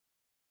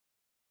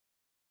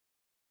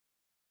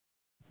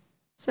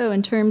So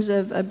in terms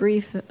of a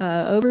brief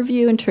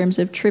overview, in terms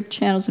of TRP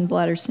channels and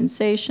bladder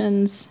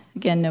sensations,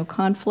 again, no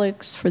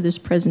conflicts for this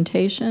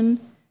presentation.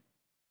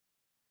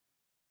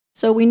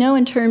 So we know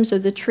in terms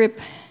of the TRP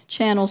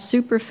channel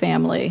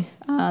superfamily,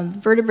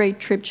 vertebrate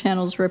TRP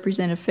channels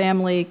represent a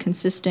family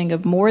consisting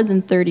of more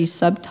than 30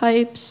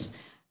 subtypes,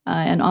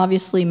 and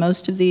obviously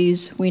most of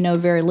these we know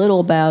very little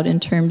about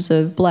in terms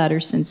of bladder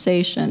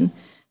sensation.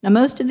 Now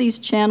most of these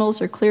channels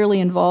are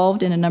clearly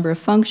involved in a number of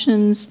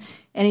functions,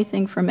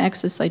 anything from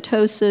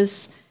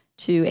exocytosis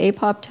to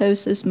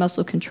apoptosis,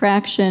 muscle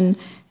contraction,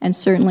 and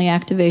certainly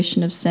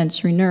activation of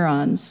sensory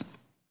neurons.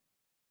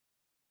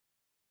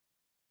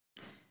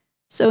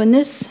 So in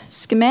this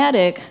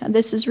schematic,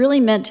 this is really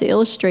meant to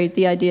illustrate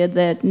the idea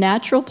that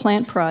natural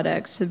plant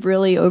products have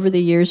really over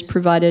the years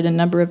provided a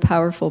number of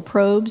powerful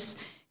probes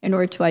in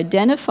order to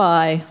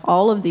identify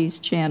all of these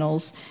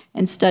channels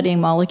and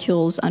studying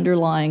molecules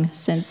underlying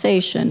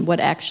sensation, what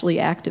actually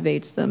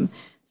activates them.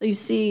 So you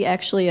see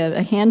actually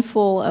a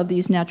handful of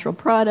these natural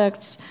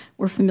products.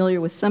 We're familiar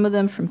with some of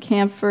them, from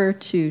camphor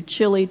to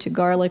chili to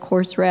garlic,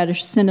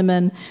 horseradish,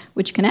 cinnamon,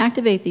 which can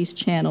activate these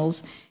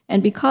channels.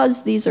 And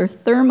because these are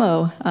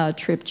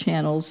TRP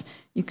channels,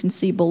 you can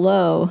see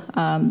below,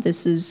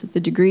 this is the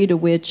degree to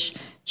which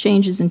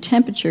changes in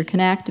temperature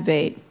can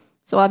activate.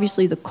 So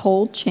obviously the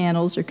cold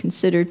channels are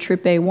considered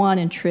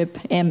TRPA1 and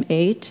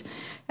TRPM8,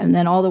 and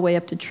then all the way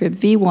up to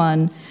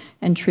TRPV1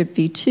 and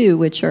TRPV2,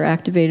 which are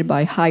activated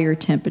by higher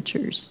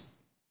temperatures.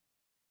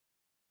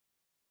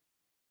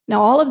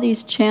 Now, all of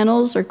these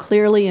channels are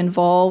clearly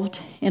involved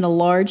in a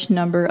large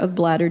number of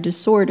bladder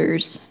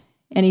disorders,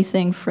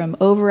 anything from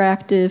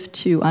overactive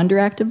to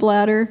underactive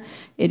bladder,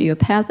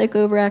 idiopathic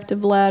overactive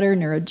bladder,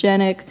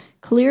 neurogenic,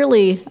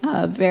 clearly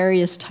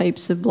various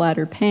types of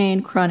bladder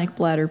pain, chronic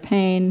bladder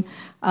pain,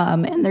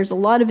 and there's a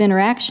lot of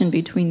interaction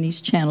between these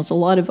channels, a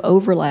lot of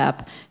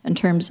overlap in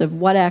terms of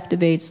what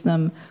activates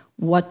them,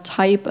 what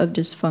type of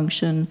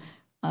dysfunction,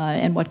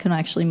 and what can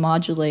actually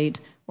modulate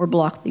or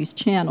block these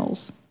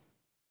channels.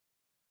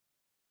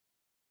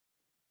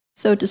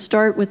 So to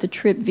start with the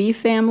TRPV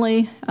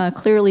family,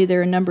 clearly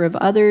there are a number of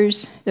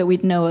others that we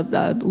know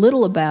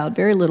little about,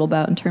 very little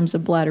about in terms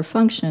of bladder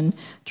function.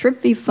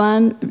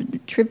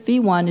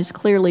 TRPV1 is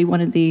clearly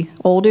one of the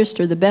oldest,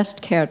 or the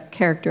best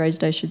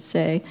characterized, I should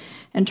say.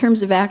 In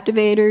terms of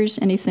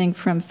activators, anything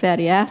from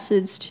fatty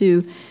acids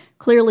to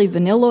clearly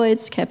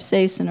vanilloids,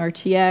 capsaicin,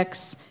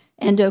 RTX,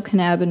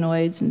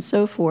 endocannabinoids, and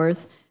so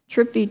forth.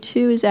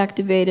 TRPV2 is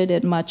activated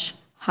at much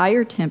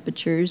higher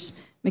temperatures,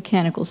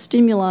 mechanical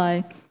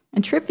stimuli,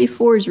 and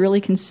TRPV4 is really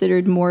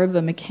considered more of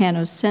a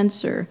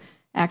mechanosensor,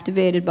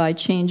 activated by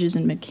changes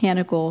in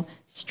mechanical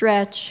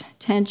stretch,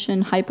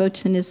 tension,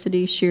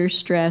 hypotonicity, shear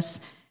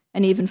stress,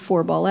 and even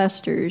 4-ball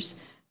esters.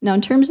 Now,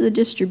 in terms of the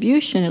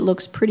distribution, it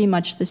looks pretty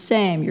much the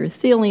same: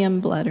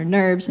 urothelium, bladder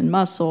nerves, and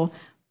muscle.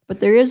 But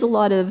there is a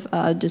lot of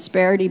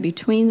disparity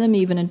between them,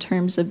 even in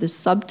terms of the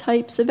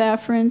subtypes of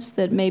afferents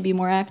that may be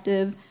more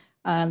active.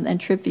 And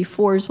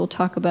TRPV4s we'll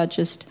talk about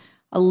just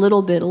a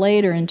little bit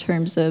later in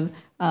terms of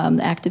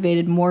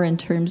activated more in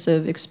terms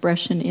of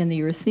expression in the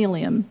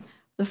urothelium.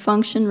 The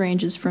function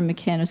ranges from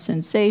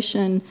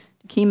mechanosensation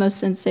to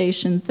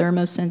chemosensation,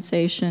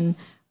 thermosensation,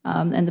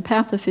 and the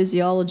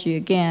pathophysiology,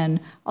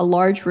 again, a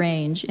large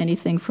range,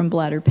 anything from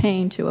bladder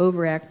pain to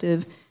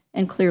overactive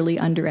and clearly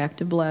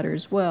underactive bladder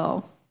as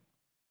well.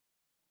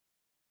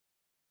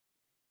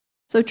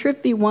 So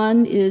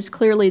TRPV1 is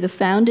clearly the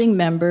founding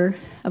member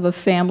of a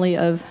family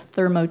of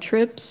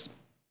thermotrips.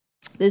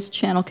 This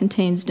channel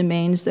contains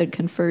domains that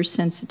confer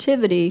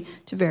sensitivity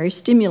to various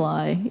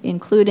stimuli,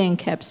 including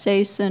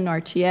capsaicin,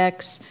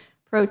 RTX,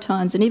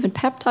 protons, and even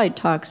peptide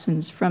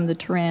toxins from the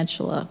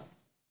tarantula.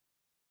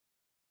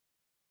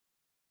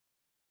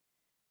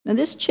 Now,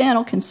 this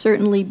channel can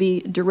certainly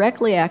be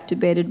directly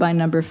activated by a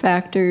number of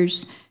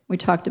factors. We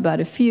talked about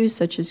a few,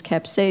 such as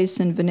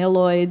capsaicin,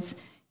 vanilloids,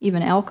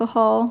 even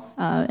alcohol,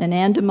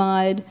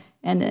 anandamide,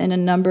 and a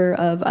number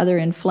of other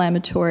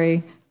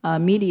inflammatory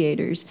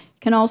mediators.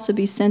 It can also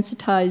be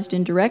sensitized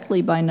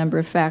indirectly by a number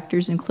of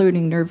factors,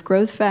 including nerve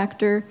growth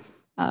factor,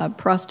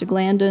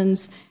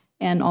 prostaglandins,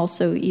 and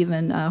also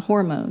even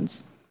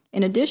hormones.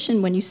 In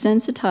addition, when you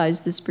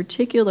sensitize this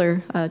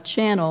particular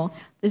channel,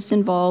 this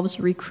involves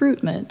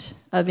recruitment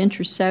of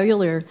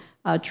intracellular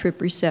TRP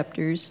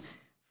receptors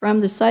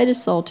from the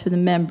cytosol to the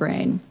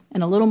membrane,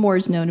 and a little more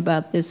is known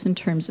about this in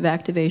terms of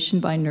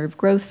activation by nerve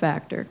growth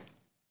factor.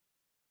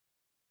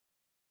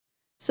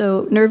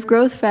 So nerve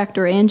growth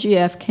factor,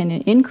 NGF, can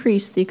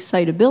increase the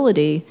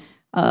excitability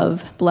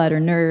of bladder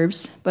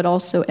nerves, but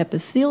also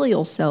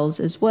epithelial cells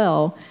as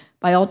well,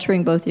 by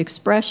altering both the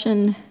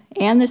expression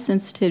and the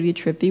sensitivity of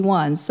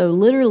TRPV1. So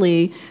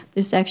literally,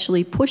 this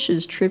actually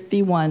pushes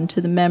TRPV1 to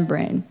the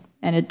membrane,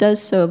 and it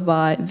does so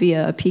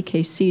via a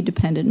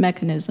PKC-dependent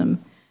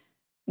mechanism.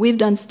 We've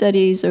done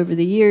studies over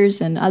the years,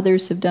 and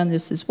others have done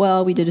this as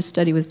well. We did a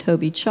study with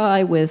Toby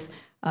Chai with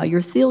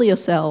urothelial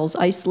cells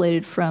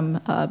isolated from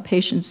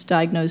patients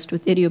diagnosed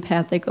with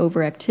idiopathic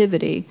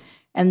overactivity.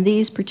 And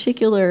these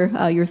particular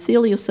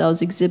urothelial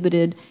cells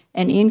exhibited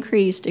an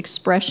increased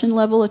expression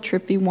level of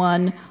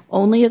TRPV1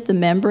 only at the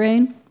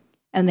membrane,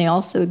 and they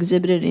also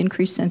exhibited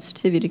increased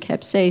sensitivity to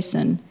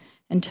capsaicin.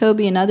 And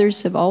Toby and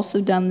others have also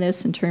done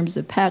this in terms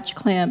of patch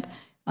clamp,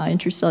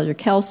 intracellular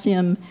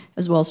calcium,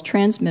 as well as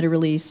transmitter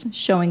release,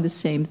 showing the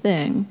same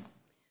thing.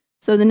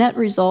 So the net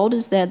result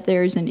is that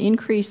there's an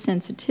increased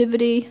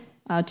sensitivity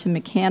to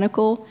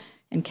mechanical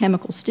and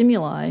chemical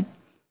stimuli.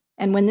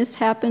 And when this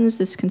happens,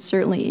 this can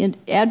certainly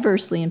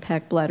adversely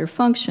impact bladder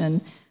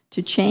function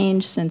to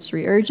change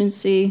sensory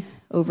urgency,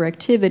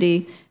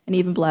 overactivity, and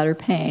even bladder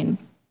pain.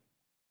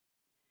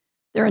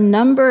 There are a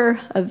number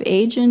of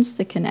agents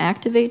that can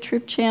activate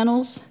TRP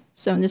channels.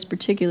 So in this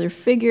particular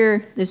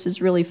figure, this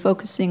is really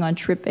focusing on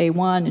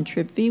TRPA1 and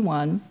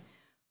TRPV1.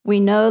 We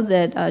know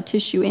that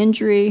tissue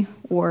injury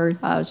or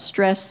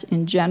stress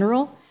in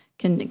general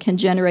can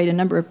generate a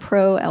number of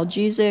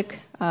pro-analgesic,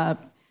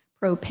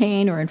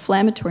 pro-pain, or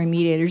inflammatory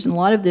mediators, and a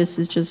lot of this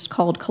is just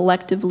called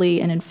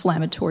collectively an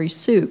inflammatory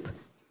soup.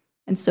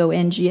 And so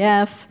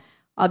NGF,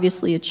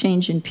 obviously a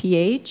change in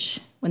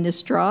pH, when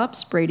this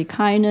drops,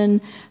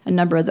 bradykinin, a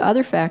number of the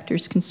other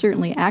factors can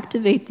certainly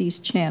activate these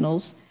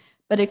channels,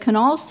 but it can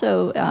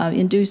also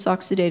induce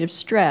oxidative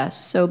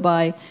stress. So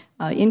by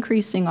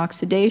increasing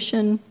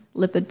oxidation,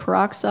 lipid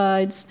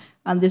peroxides,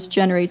 this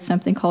generates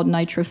something called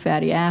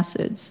nitrofatty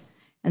acids.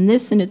 And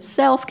this in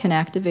itself can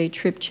activate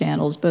TRP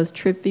channels, both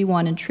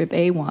TRPV1 and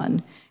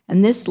TRPA1.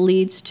 And this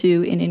leads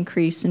to an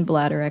increase in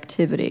bladder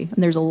activity.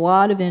 And there's a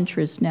lot of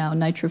interest now in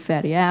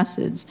nitrofatty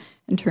acids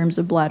in terms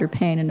of bladder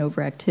pain and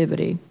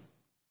overactivity.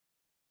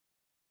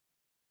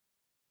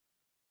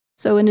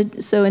 So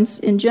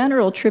in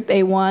general,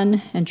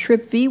 TRPA1 and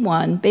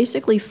TRPV1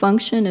 basically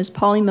function as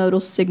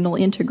polymodal signal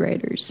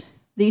integrators.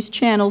 These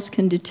channels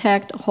can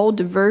detect a whole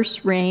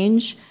diverse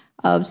range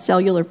of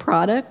cellular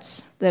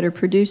products that are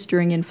produced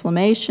during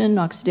inflammation,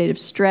 oxidative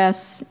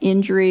stress,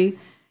 injury,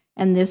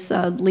 and this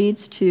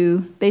leads to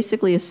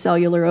basically a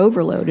cellular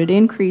overload. It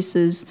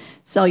increases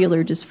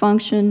cellular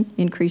dysfunction,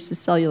 increases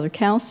cellular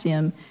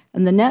calcium,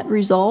 and the net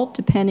result,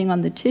 depending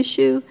on the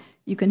tissue,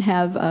 you can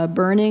have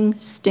burning,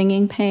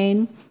 stinging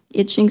pain,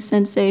 itching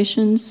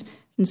sensations,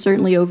 and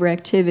certainly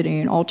overactivity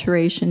and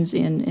alterations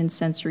in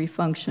sensory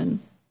function.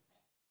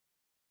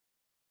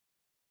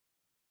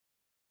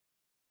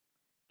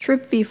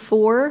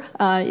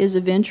 TRPV4 is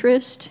of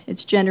interest.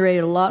 It's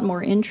generated a lot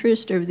more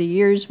interest over the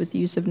years with the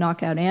use of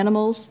knockout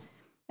animals.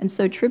 And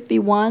so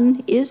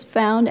TRPV1 is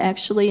found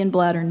actually in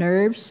bladder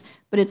nerves,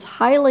 but it's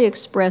highly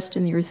expressed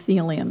in the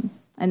urothelium.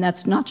 And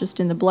that's not just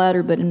in the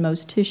bladder, but in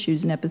most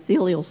tissues and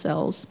epithelial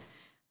cells.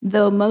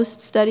 Though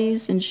most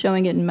studies in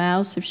showing it in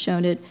mouse have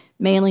shown it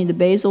mainly in the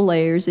basal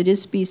layers, it is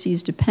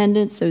species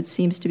dependent, so it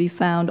seems to be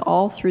found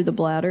all through the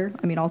bladder,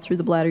 all through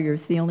the bladder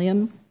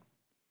urothelium.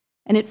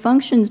 And it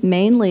functions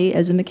mainly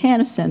as a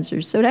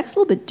mechanosensor, so it acts a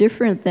little bit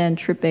different than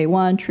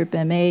TRPA1,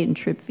 TRPM8, and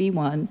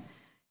TRPV1.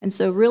 And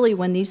so really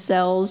when these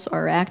cells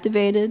are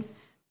activated,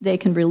 they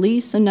can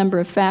release a number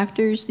of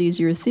factors, these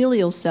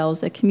urothelial cells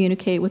that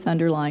communicate with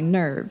underlying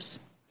nerves.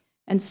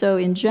 And so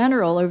in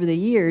general, over the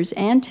years,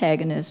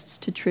 antagonists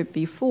to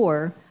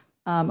TRPV4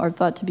 are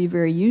thought to be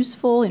very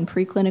useful in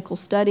preclinical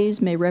studies,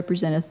 may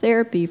represent a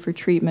therapy for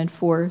treatment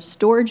for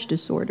storage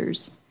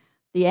disorders.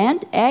 The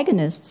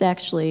agonists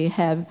actually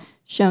have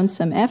shown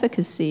some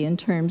efficacy in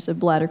terms of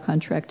bladder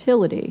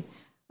contractility,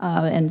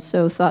 and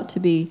so thought to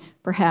be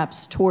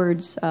perhaps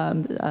towards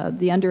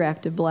the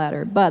underactive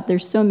bladder. But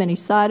there's so many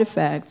side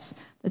effects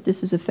that this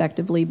has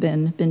effectively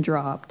been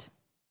dropped.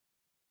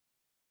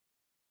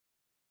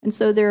 And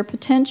so there are a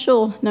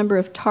potential number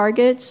of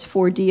targets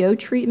for DO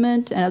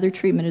treatment and other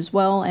treatment as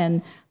well,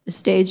 and the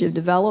stage of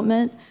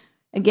development.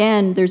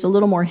 Again, there's a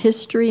little more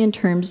history in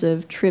terms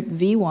of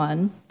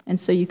TRPV1, and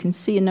so you can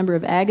see a number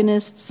of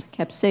agonists,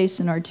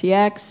 capsaicin,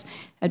 RTX,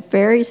 at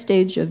various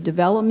stages of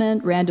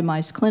development,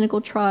 randomized clinical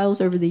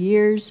trials over the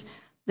years.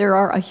 There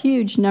are a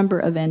huge number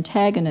of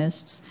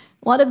antagonists.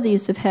 A lot of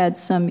these have had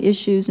some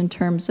issues in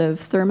terms of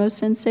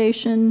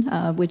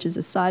thermosensation, which is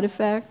a side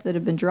effect that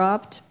have been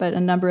dropped, but a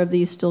number of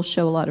these still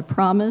show a lot of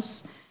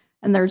promise.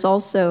 And there's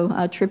also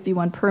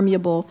TRPV1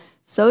 permeable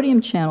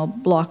sodium channel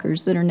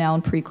blockers that are now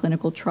in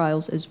preclinical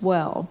trials as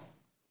well.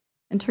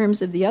 In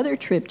terms of the other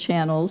TRP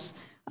channels,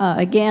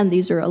 again,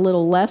 these are a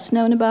little less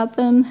known about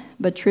them,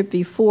 but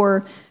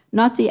TRPV4,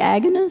 not the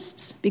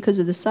agonists because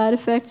of the side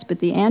effects, but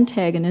the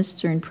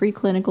antagonists are in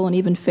preclinical and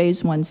even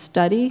phase 1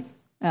 study.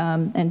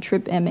 And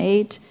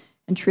TRPM8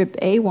 and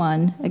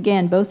TRPA1,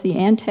 again, both the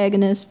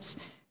antagonists,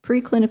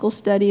 preclinical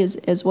study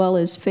as well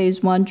as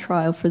phase 1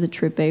 trial for the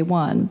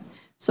TRPA1.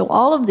 So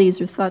all of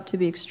these are thought to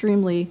be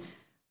extremely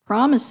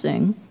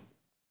promising.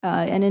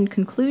 And in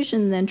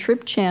conclusion, then,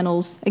 TRP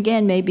channels,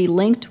 again, may be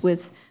linked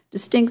with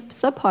distinct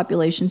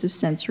subpopulations of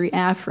sensory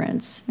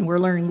afferents. And we're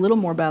learning a little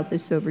more about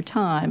this over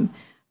time.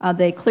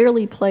 They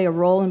clearly play a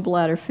role in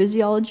bladder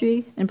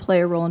physiology and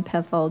play a role in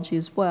pathology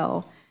as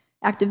well.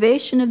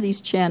 Activation of these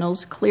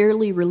channels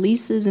clearly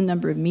releases a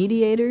number of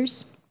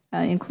mediators,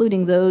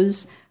 including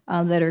those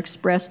that are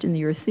expressed in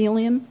the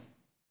urothelium.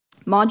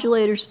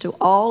 modulators to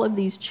all of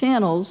these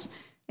channels.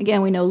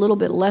 Again, we know a little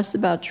bit less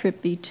about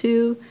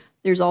TRPV2.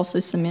 There's also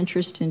some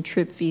interest in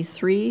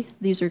TRPV3.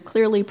 These are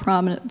clearly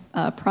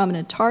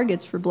prominent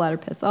targets for bladder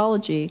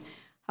pathology.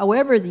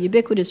 However, the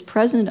ubiquitous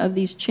presence of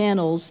these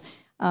channels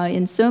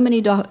in so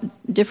many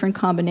different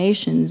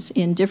combinations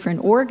in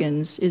different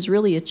organs is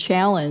really a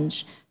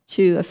challenge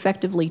to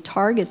effectively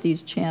target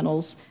these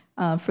channels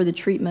for the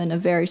treatment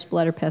of various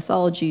bladder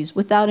pathologies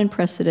without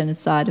unprecedented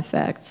side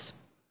effects.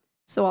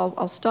 So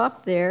I'll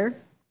stop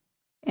there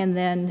and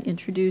then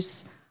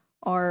introduce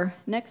our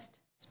next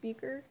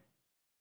speaker.